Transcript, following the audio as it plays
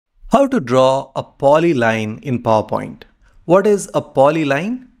How to draw a polyline in PowerPoint. What is a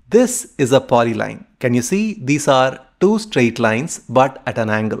polyline? This is a polyline. Can you see? These are two straight lines but at an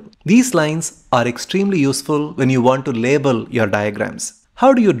angle. These lines are extremely useful when you want to label your diagrams.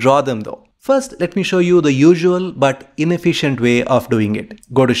 How do you draw them though? First, let me show you the usual but inefficient way of doing it.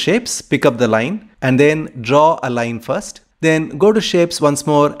 Go to Shapes, pick up the line, and then draw a line first. Then go to Shapes once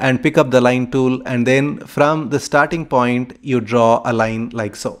more and pick up the line tool, and then from the starting point you draw a line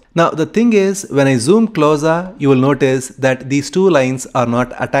like so. Now the thing is, when I zoom closer, you will notice that these two lines are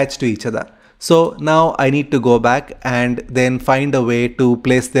not attached to each other. So now I need to go back and then find a way to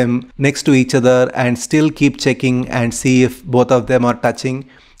place them next to each other and still keep checking and see if both of them are touching.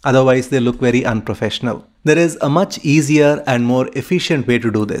 Otherwise they look very unprofessional. There is a much easier and more efficient way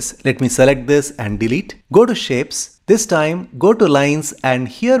to do this. Let me select this and delete. Go to Shapes. This time go to Lines, and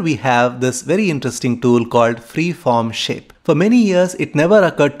here we have this very interesting tool called Freeform Shape. For many years it never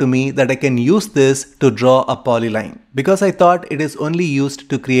occurred to me that I can use this to draw a polyline, because I thought it is only used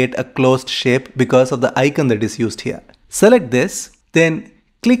to create a closed shape because of the icon that is used here. Select this, then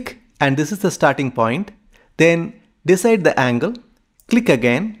click, and this is the starting point. Then decide the angle, click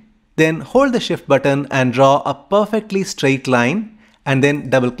again, then hold the shift button and draw a perfectly straight line, and then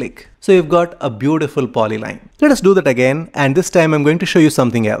double click. So you've got a beautiful polyline. Let us do that again, and this time I'm going to show you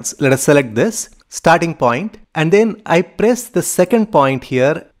something else. Let us select this starting point, and then I press the second point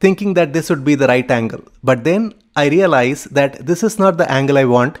here thinking that this would be the right angle. But then I realize that this is not the angle I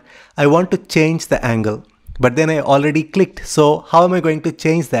want. I want to change the angle. But then I already clicked. So how am I going to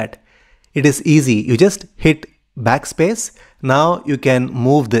change that? It is easy. You just hit backspace. Now you can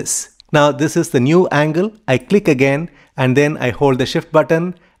move this. Now this is the new angle. I click again, and then I hold the shift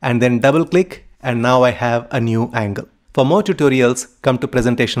button and then double click, and now I have a new angle. For more tutorials, come to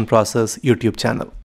Presentation Process YouTube channel.